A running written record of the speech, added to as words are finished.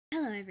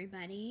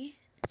everybody.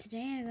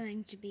 Today I'm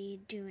going to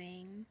be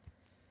doing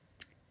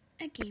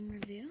a game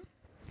review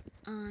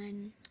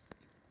on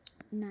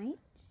Night,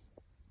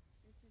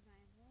 the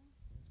Survival.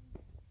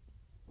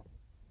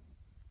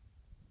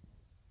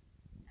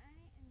 I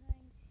am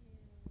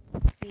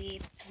going to be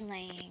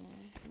playing,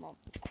 well,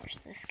 of course,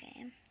 this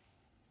game.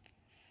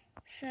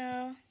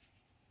 So,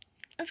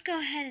 let's go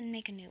ahead and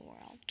make a new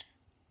world.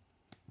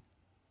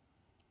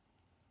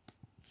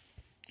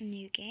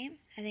 New game.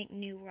 I think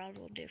new world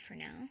will do for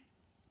now.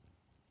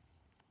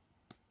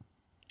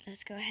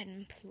 Let's go ahead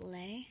and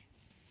play.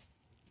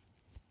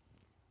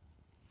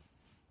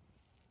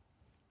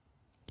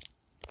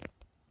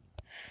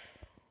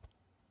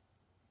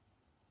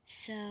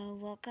 So,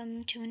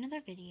 welcome to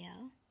another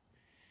video.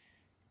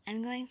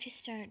 I'm going to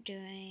start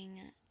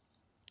doing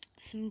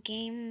some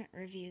game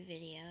review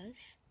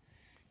videos.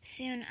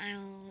 Soon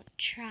I'll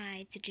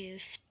try to do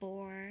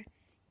Spore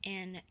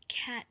and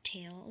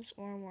Cattails,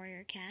 or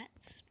Warrior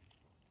Cats.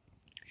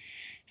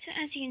 So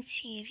as you can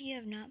see, if you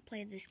have not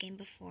played this game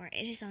before,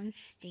 it is on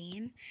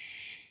Steam.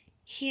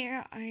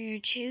 Here are your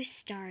two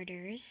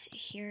starters.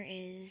 Here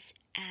is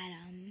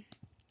Adam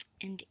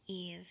and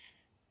Eve.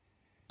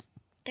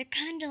 They're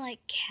kind of like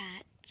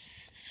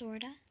cats,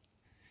 sorta.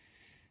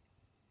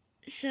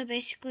 So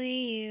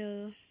basically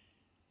you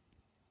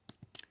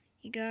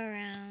go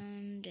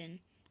around and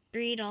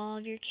breed all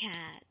of your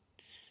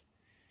cats.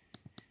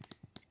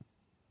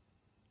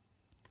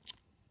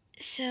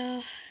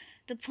 So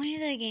the point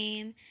of the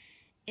game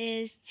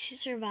is to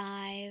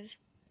survive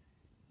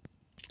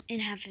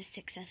and have a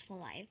successful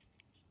life.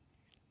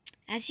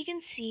 As you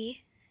can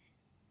see,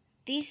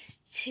 these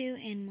two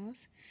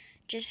animals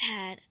just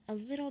had a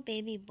little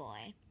baby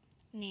boy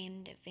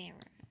named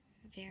Verona.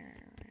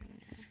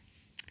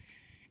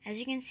 As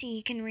you can see,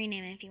 you can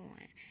rename it if you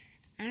want.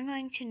 I'm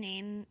going to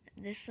name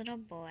this little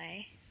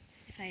boy,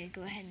 if I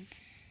go ahead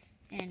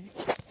and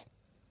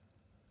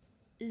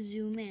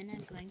zoom in,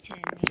 I'm going to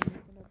name this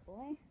little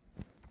boy.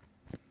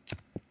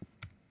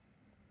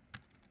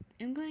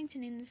 I'm going to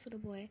name this little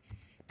boy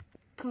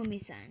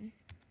Komi-san.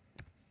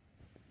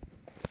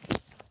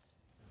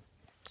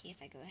 Okay, if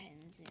I go ahead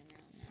and zoom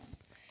out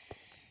now.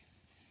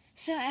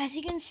 So as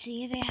you can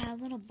see, they have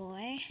a little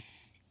boy,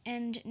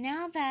 and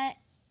now that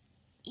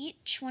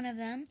each one of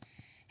them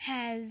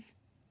has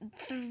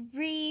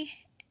 3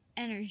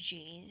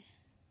 energy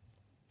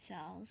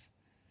cells,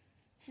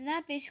 so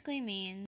that basically means